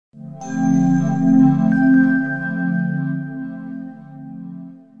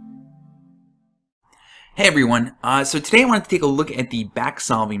Hey everyone, so today I wanted to take a look at the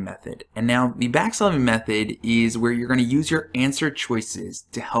backsolving method. And now the backsolving method is where you're going to use your answer choices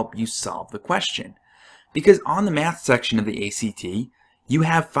to help you solve the question. Because on the math section of the ACT, you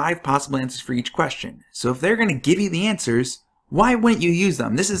have 5 possible answers for each question. So if they're going to give you the answers, why wouldn't you use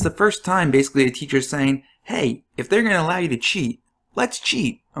them? This is the first time basically a teacher is saying, hey, if they're going to allow you to cheat, let's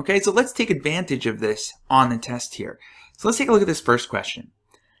cheat. Okay, so let's take advantage of this on the test here. So let's take a look at this first question.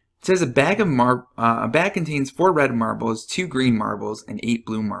 It says a bag contains 4 red marbles, 2 green marbles, and 8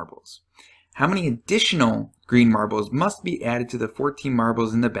 blue marbles. How many additional green marbles must be added to the 14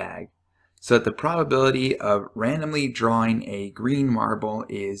 marbles in the bag so that the probability of randomly drawing a green marble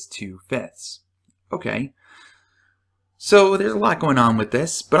is 2/5? Okay, so there's a lot going on with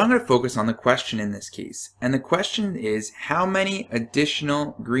this, but I'm going to focus on the question in this case. And the question is, how many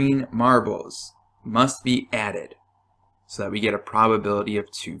additional green marbles must be added so that we get a probability of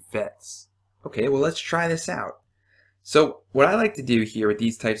 2/5? Okay, well, let's try this out. So what I like to do here with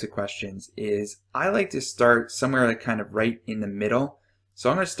these types of questions is I like to start somewhere like kind of right in the middle. So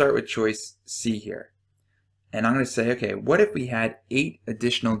I'm going to start with choice C here. And I'm going to say, okay, what if we had 8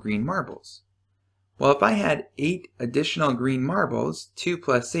 additional green marbles? Well, if I had 8 additional green marbles, 2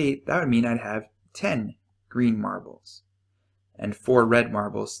 plus 8, that would mean I'd have 10 green marbles. And 4 red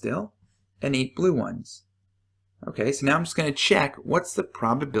marbles still, and 8 blue ones. Okay, so now I'm just going to check what's the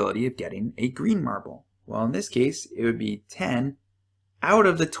probability of getting a green marble. Well, in this case, it would be 10 out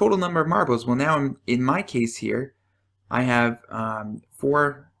of the total number of marbles. Well, now in my case here, I have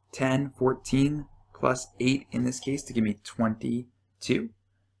 4, 10, 14 plus 8 in this case to give me 22.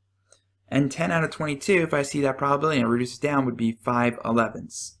 And 10 out of 22, if I see that probability and I reduce it down, would be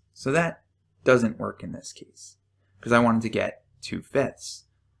 5/11ths. So that doesn't work in this case because I wanted to get 2/5.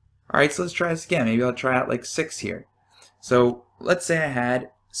 Alright, so let's try this again. Maybe I'll try out like 6 here. So let's say I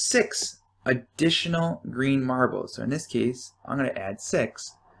had 6 additional green marbles. So in this case, I'm going to add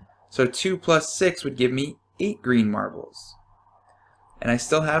 6. So 2 plus 6 would give me 8 green marbles. And I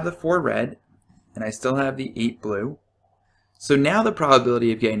still have the 4 red, and I still have the 8 blue. So now the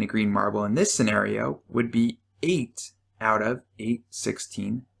probability of getting a green marble in this scenario would be 8 out of 8,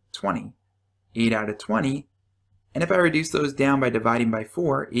 16, 20. 8 out of 20. And if I reduce those down by dividing by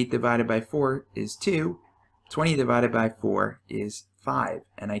 4, 8 divided by 4 is 2, 20 divided by 4 is 5,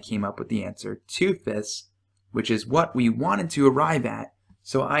 and I came up with the answer 2/5, which is what we wanted to arrive at,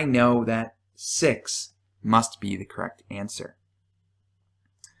 so I know that 6 must be the correct answer.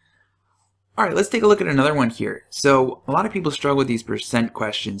 Alright, let's take a look at another one here. So a lot of people struggle with these percent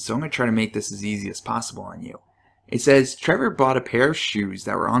questions, so I'm going to try to make this as easy as possible on you. It says, Trevor bought a pair of shoes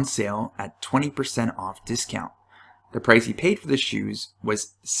that were on sale at 20% off discount. The price he paid for the shoes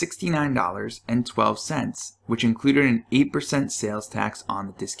was $69.12, which included an 8% sales tax on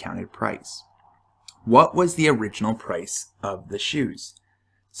the discounted price. What was the original price of the shoes?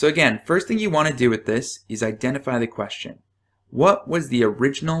 So again, first thing you want to do with this is identify the question. What was the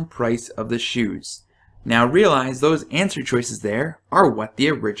original price of the shoes? Now realize those answer choices there are what the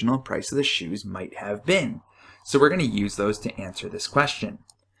original price of the shoes might have been. So we're going to use those to answer this question.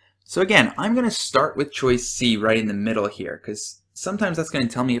 So again, I'm going to start with choice C right in the middle here, because sometimes that's going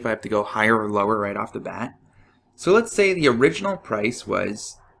to tell me if I have to go higher or lower right off the bat. So let's say the original price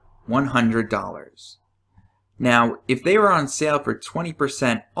was $100. Now, if they were on sale for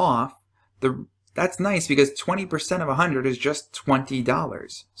 20% off, that's nice because 20% of 100 is just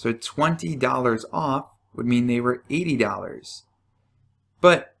 $20. So $20 off would mean they were $80.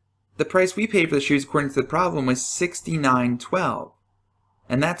 But the price we paid for the shoes according to the problem was $69.12.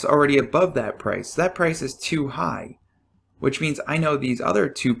 And that's already above that price. So that price is too high, which means I know these other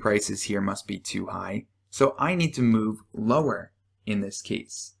 2 prices here must be too high. So I need to move lower in this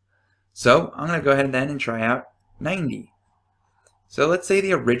case. So I'm going to go ahead then and try out 90. So let's say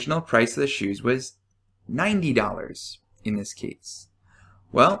the original price of the shoes was $90 in this case.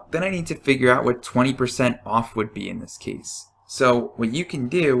 Well, then I need to figure out what 20% off would be in this case. So what you can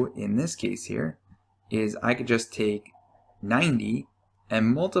do in this case here is I could just take 90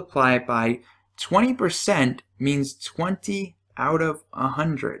 and multiply it by 20% means 20 out of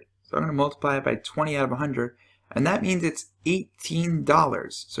 100. So I'm going to multiply it by 20 out of 100, and that means it's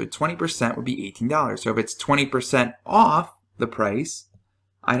 $18. So 20% would be $18. So if it's 20% off the price,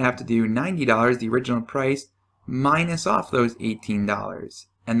 I'd have to do $90, the original price, minus off those $18,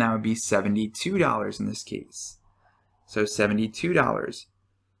 and that would be $72 in this case. So $72.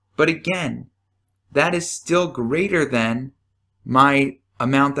 But again, that is still greater than my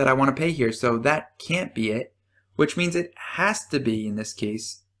amount that I want to pay here, so that can't be it, which means it has to be, in this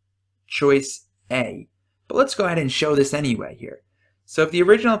case, choice A. But let's go ahead and show this anyway here. So if the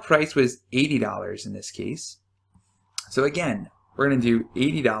original price was $80 in this case, so again, we're going to do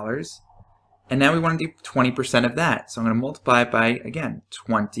 $80, and now we want to do 20% of that. So I'm going to multiply it by, again,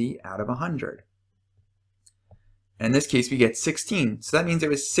 20 out of 100. And in this case, we get 16. So that means it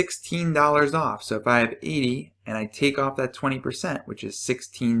was $16 off. So if I have 80 and I take off that 20%, which is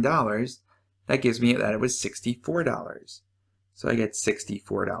 $16, that gives me that it was $64. So I get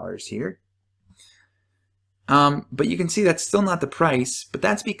 $64 here. But you can see that's still not the price, but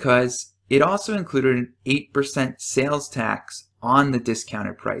that's because it also included an 8% sales tax on the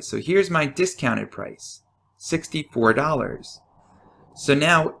discounted price. So here's my discounted price, $64. So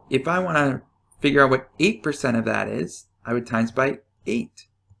now if I want to figure out what 8% of that is, I would times by 8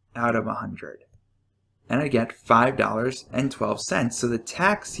 out of 100. And I get $5.12. So the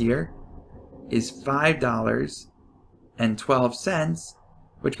tax here is $5.12,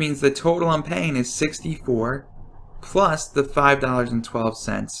 which means the total I'm paying is $64 plus the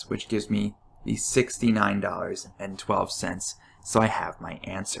 $5.12, which gives me the $69.12. So I have my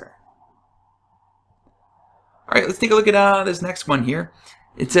answer. All right, let's take a look at this next one here.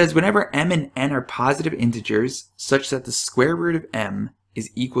 It says whenever m and n are positive integers such that the square root of m is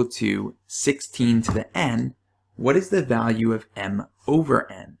equal to 16 to the n, what is the value of m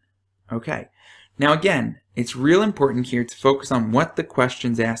over n? Okay, now again, it's real important here to focus on what the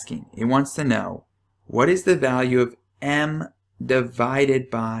question's asking. It wants to know what is the value of m divided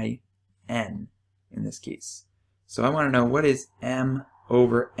by n in this case. So I want to know what is m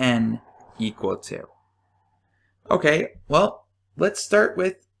over n equal to. Okay, well, let's start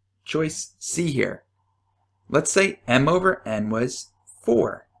with choice C here. Let's say m over n was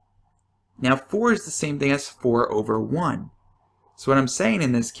 4. Now 4 is the same thing as 4 over 1. So what I'm saying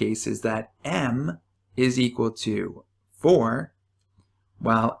in this case is that m is equal to 4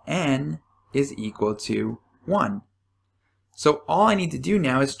 while n is equal to 1. So all I need to do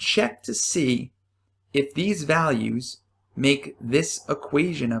now is check to see if these values make this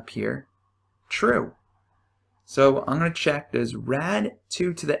equation up here true. So I'm going to check, does rad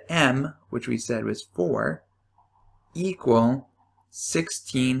 2 to the m, which we said was 4, equal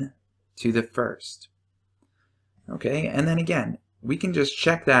 16 to the first? Okay, and then again, we can just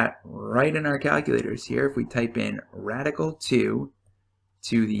check that right in our calculators here. If we type in radical 2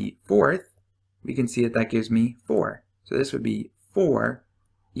 to the fourth, we can see that that gives me 4. So this would be 4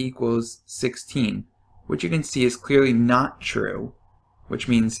 equals 16, which you can see is clearly not true, which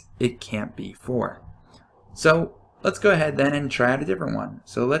means it can't be 4. So let's go ahead then and try out a different one.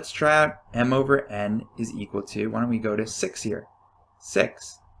 So let's try out m over n is equal to, why don't we go to 6 here?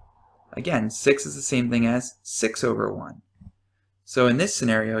 6. Again, 6 is the same thing as 6 over 1. So in this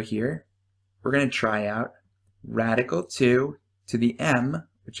scenario here, we're going to try out radical 2 to the m,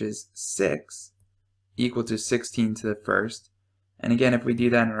 which is 6, equal to 16 to the first. And again, if we do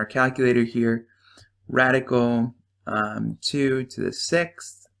that in our calculator here, radical 2 to the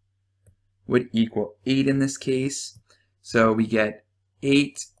sixth would equal 8 in this case. So we get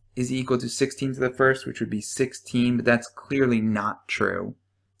 8 is equal to 16 to the first, which would be 16, but that's clearly not true.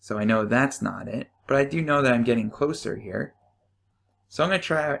 So I know that's not it, but I do know that I'm getting closer here. So I'm going to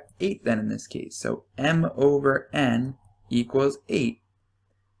try out 8 then in this case. So m over n equals 8,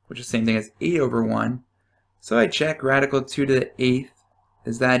 which is the same thing as 8 over 1. So I check radical 2 to the 8th.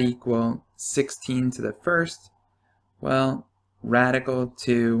 Does that equal 16 to the first? Well, radical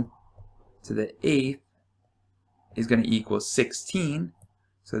 2 to the 8th is going to equal 16.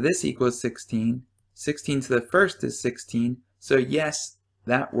 So this equals 16. 16 to the first is 16. So yes,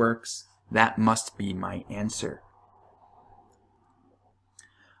 that works. That must be my answer.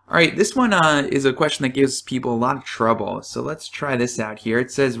 Alright, this one is a question that gives people a lot of trouble. So let's try this out here. It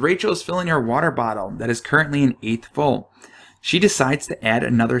says, Rachel is filling her water bottle that is currently an eighth full. She decides to add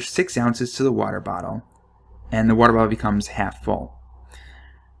another 6 ounces to the water bottle, and the water bottle becomes half full.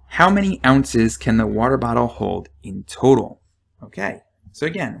 How many ounces can the water bottle hold in total? Okay, so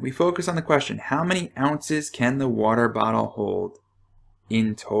again, we focus on the question, how many ounces can the water bottle hold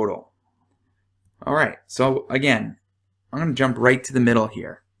in total? Alright, so again, I'm going to jump right to the middle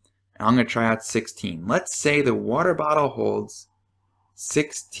here. And I'm going to try out 16. Let's say the water bottle holds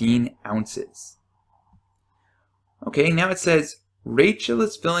 16 ounces. Okay, now it says Rachel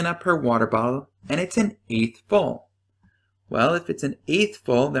is filling up her water bottle and it's an eighth full. Well, if it's an eighth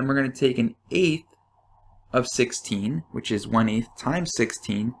full, then we're going to take an eighth of 16, which is 1/8 times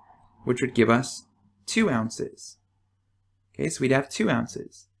 16, which would give us 2 ounces. Okay, so we'd have 2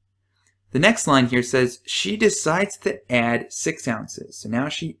 ounces. The next line here says she decides to add 6 ounces. So now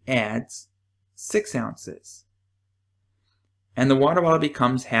she adds 6 ounces. And the water bottle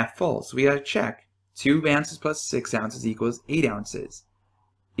becomes half full. So we got to check. 2 ounces plus 6 ounces equals 8 ounces.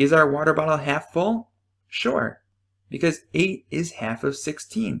 Is our water bottle half full? Sure, because 8 is half of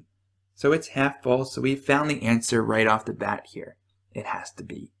 16. So it's half full, so we found the answer right off the bat here. It has to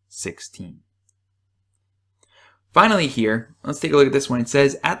be 16. Finally here, let's take a look at this one. It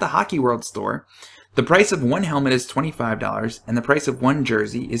says, at the Hockey World store, the price of one helmet is $25 and the price of one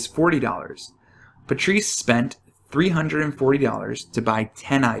jersey is $40. Patrice spent $340 to buy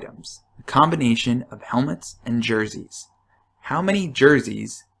 10 items, a combination of helmets and jerseys. How many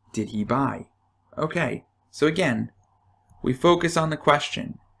jerseys did he buy? Okay, so again, we focus on the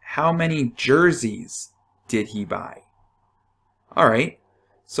question. How many jerseys did he buy? Alright,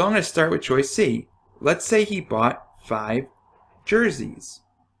 so I'm going to start with choice C. Let's say he bought 5 jerseys.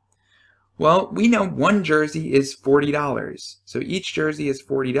 Well, we know one jersey is $40, so each jersey is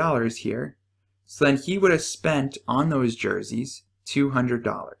 $40 here. So then he would have spent on those jerseys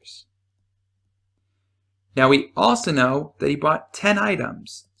 $200. Now we also know that he bought 10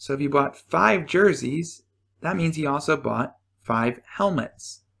 items. So if he bought 5 jerseys, that means he also bought 5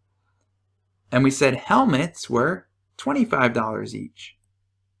 helmets. And we said helmets were $25 each.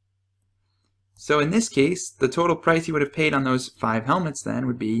 So in this case, the total price he would have paid on those 5 helmets then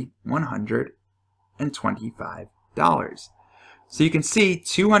would be $125. So you can see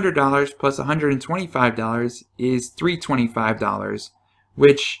 $200 plus $125 is $325,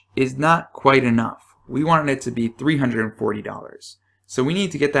 which is not quite enough. We wanted it to be $340. So we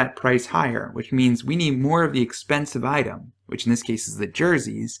need to get that price higher, which means we need more of the expensive item, which in this case is the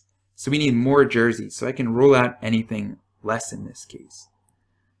jerseys. So we need more jerseys. So I can rule out anything less in this case.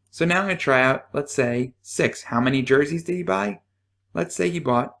 So now I'm going to try out, let's say, 6. How many jerseys did he buy? Let's say he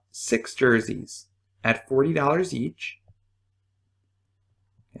bought 6 jerseys at $40 each.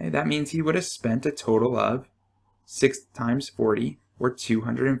 Okay, that means he would have spent a total of 6 times 40, or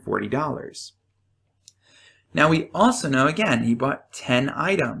 $240. Now we also know, again, he bought 10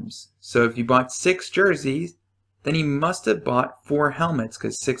 items. So if he bought 6 jerseys, then he must have bought 4 helmets,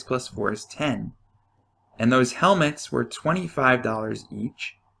 because 6 plus 4 is 10. And those helmets were $25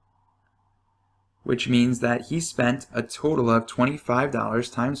 each, which means that he spent a total of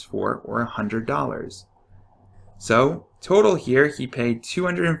 $25 times 4, or $100. So total here, he paid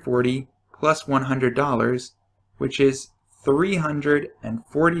 $240 plus $100, which is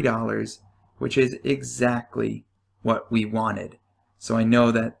 $340, which is exactly what we wanted. So I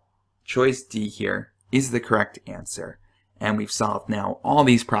know that choice D here is the correct answer. And we've solved now all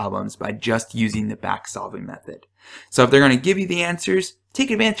these problems by just using the back-solving method. So if they're going to give you the answers, take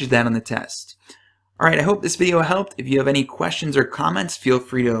advantage of that on the test. Alright, I hope this video helped. If you have any questions or comments, feel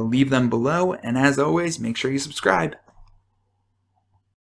free to leave them below. And as always, make sure you subscribe.